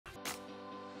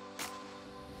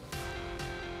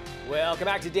Welcome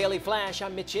back to Daily Flash.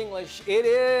 I'm Mitch English. It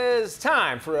is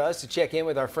time for us to check in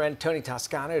with our friend Tony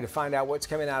Toscano to find out what's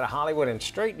coming out of Hollywood and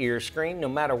straight to your screen, no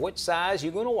matter which size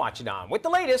you're going to watch it on. With the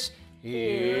latest,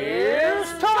 here's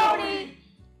Tony.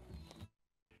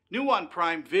 New on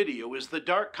Prime Video is the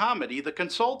dark comedy The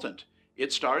Consultant.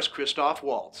 It stars Christoph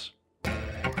Waltz.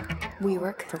 We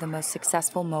work for the most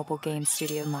successful mobile game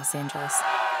studio in Los Angeles,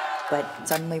 but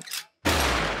suddenly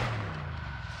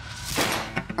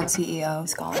our CEO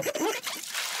is gone.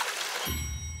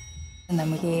 And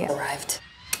then he arrived.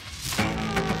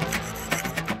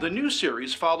 The new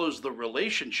series follows the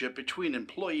relationship between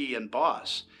employee and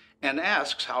boss and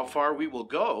asks how far we will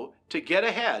go to get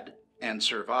ahead and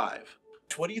survive.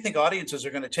 What do you think audiences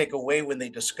are going to take away when they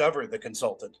discover The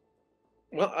Consultant?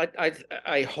 Well,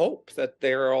 I hope that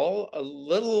they're all a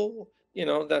little,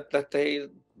 that they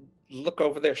look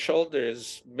over their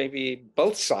shoulders, maybe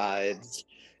both sides,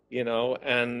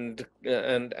 and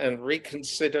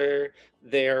reconsider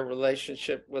their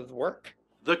relationship with work.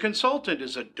 The Consultant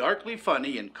is a darkly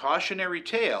funny and cautionary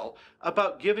tale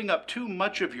about giving up too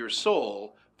much of your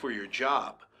soul for your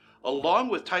job. Along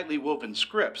with tightly woven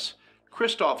scripts,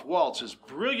 Christoph Waltz is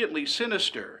brilliantly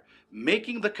sinister,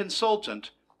 making The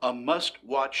Consultant a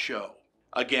must-watch show.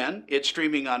 Again, it's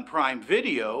streaming on Prime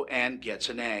Video and gets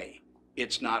an A.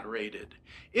 It's not rated.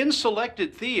 In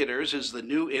selected theaters is the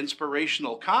new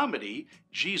inspirational comedy,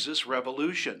 Jesus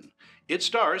Revolution. It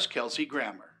stars Kelsey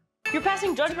Grammer. You're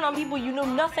passing judgment on people you know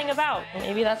nothing about.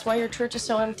 Maybe that's why your church is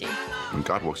so empty. When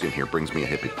God walks in here, brings me a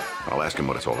hippie, I'll ask him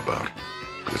what it's all about,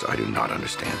 because I do not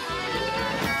understand.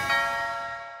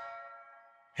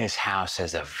 His house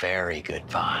has a very good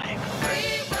vibe.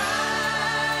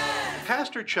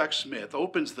 Pastor Chuck Smith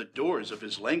opens the doors of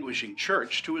his languishing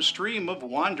church to a stream of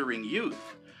wandering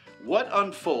youth. What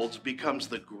unfolds becomes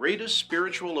the greatest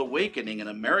spiritual awakening in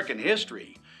American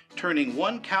history, turning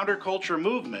one counterculture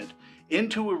movement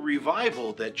into a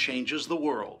revival that changes the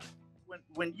world.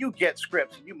 When you get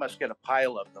scripts, and you must get a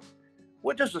pile of them,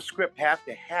 what does the script have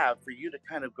to have for you to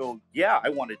kind of go, yeah, I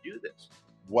want to do this?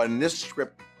 When this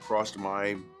script crossed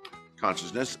my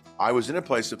consciousness, I was in a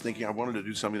place of thinking I wanted to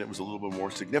do something that was a little bit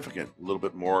more significant, a little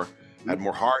bit more, had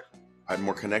more heart, had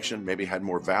more connection, maybe had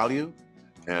more value.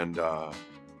 And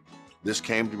this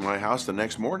came to my house the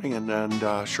next morning,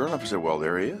 and sure enough, I said, well,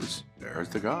 there he is. There's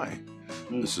the guy.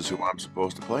 This is who I'm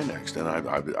supposed to play next. And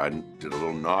I did a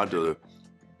little nod to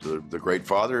the great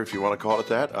father, if you want to call it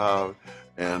that,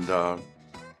 and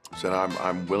said,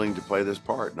 I'm willing to play this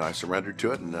part. And I surrendered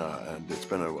to it, and it's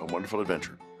been a wonderful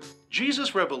adventure.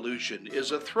 Jesus Revolution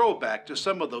is a throwback to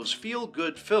some of those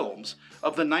feel-good films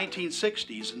of the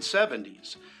 1960s and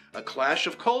 70s. A clash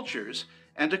of cultures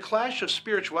and a clash of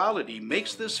spirituality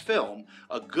makes this film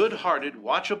a good-hearted,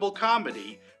 watchable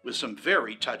comedy with some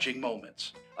very touching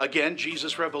moments. Again,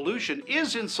 Jesus Revolution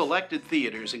is in selected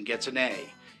theaters and gets an A.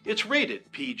 It's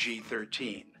rated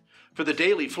PG-13. For the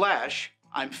Daily Flash,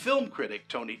 I'm film critic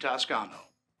Tony Toscano.